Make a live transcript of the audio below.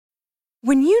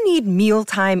When you need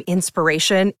mealtime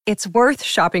inspiration, it's worth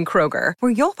shopping Kroger,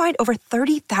 where you'll find over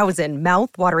 30,000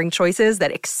 mouth-watering choices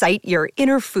that excite your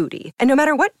inner foodie. And no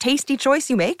matter what tasty choice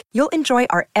you make, you'll enjoy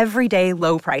our everyday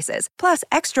low prices, plus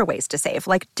extra ways to save,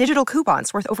 like digital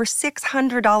coupons worth over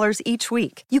 $600 each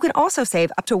week. You can also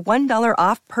save up to $1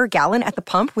 off per gallon at the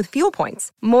pump with fuel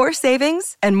points. More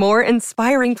savings and more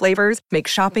inspiring flavors make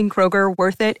shopping Kroger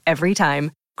worth it every time.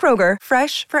 Kroger,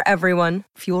 fresh for everyone.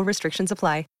 Fuel restrictions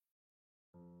apply.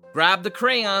 Grab the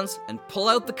crayons and pull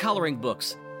out the coloring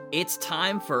books. It's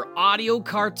time for audio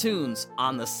cartoons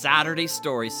on the Saturday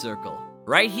Story Circle,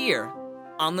 right here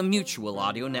on the Mutual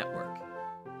Audio Network.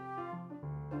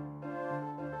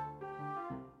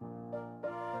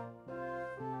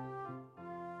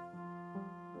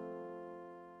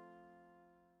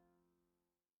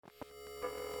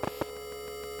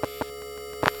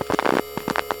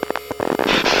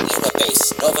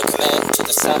 Lunabase, Nova Command to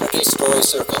the Saturday Story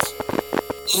Circle.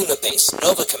 Lunabase,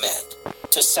 Nova Command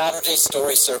to Saturday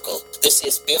Story Circle. This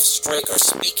is Biff Straker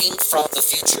speaking from the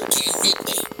future. Do you read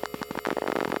me?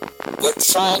 We're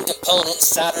trying to pull in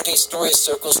Saturday Story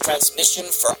Circle's transmission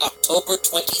for October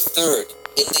 23rd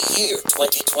in the year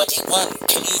 2021.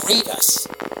 Can you read us?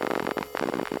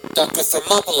 Dr.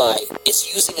 Thermopylae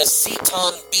is using a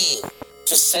Ceton beam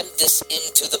to send this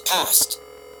into the past.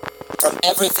 From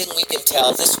everything we can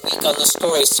tell this week on the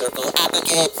Story Circle,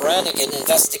 Abigail Brannigan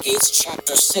investigates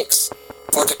Chapter 6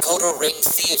 for Dakota Ring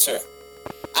Theater.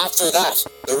 After that,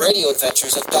 the radio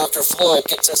adventures of Dr. Floyd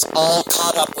gets us all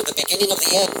caught up with the beginning of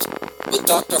the end, with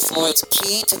Dr. Floyd's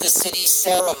Key to the City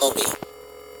ceremony.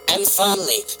 And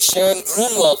finally, Sharon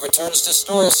Grunwald returns to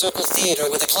Story Circle Theater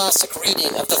with a classic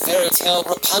reading of the fairy tale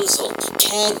Rapunzel.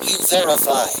 Can you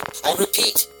verify? I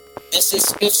repeat, this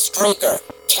is Biff Straker.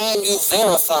 Can you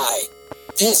verify?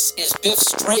 This is Biff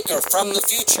Straker from the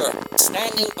future,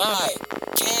 standing by.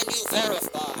 Can